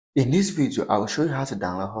In this video, I will show you how to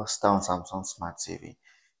download Hotstar on Samsung Smart TV. If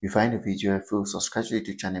you find the video helpful, subscribe to the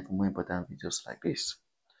YouTube channel for more important videos like this.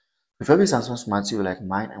 If you have a Samsung Smart TV like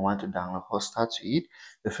mine and want to download Hotstar to it,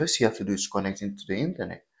 the first you have to do is connecting to the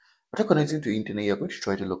internet. After connecting to the internet, you're going to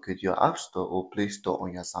try to locate your App Store or Play Store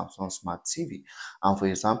on your Samsung Smart TV. And for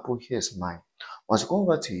example, here's mine. Once you come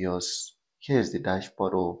over to yours, here's the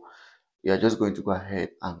dashboard, or you're just going to go ahead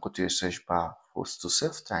and go to your search bar to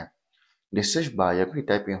save time. In the search bar, you're going to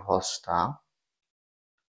type in Hotstar.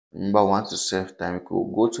 Remember, once to save time, you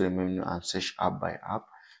could go to the menu and search app by app.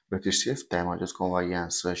 But to save time, I'll just come over here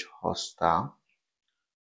and search Hotstar.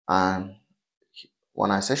 And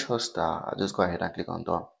when I search Hotstar, I'll just go ahead and click on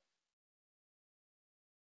done.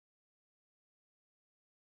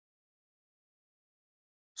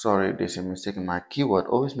 Sorry, there's a mistake in my keyword.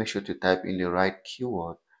 Always make sure to type in the right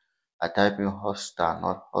keyword. I type in Hotstar,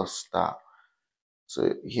 not Hotstar. So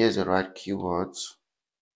here's the right keywords.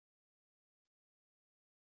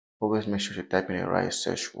 Always make sure to type in the right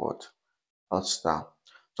search word. Hotstar.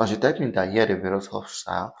 So as you type in that, here are the various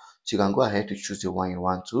Hotstar. So you can go ahead to choose the one you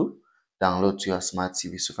want to download to your smart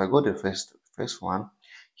TV. So if I go to the first one,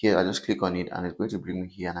 here I just click on it and it's going to bring me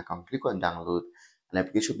here, and I can click on download, and the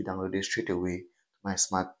application will be downloaded straight away to my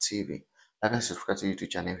smart TV. Like and subscribe to the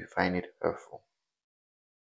YouTube channel if you find it helpful.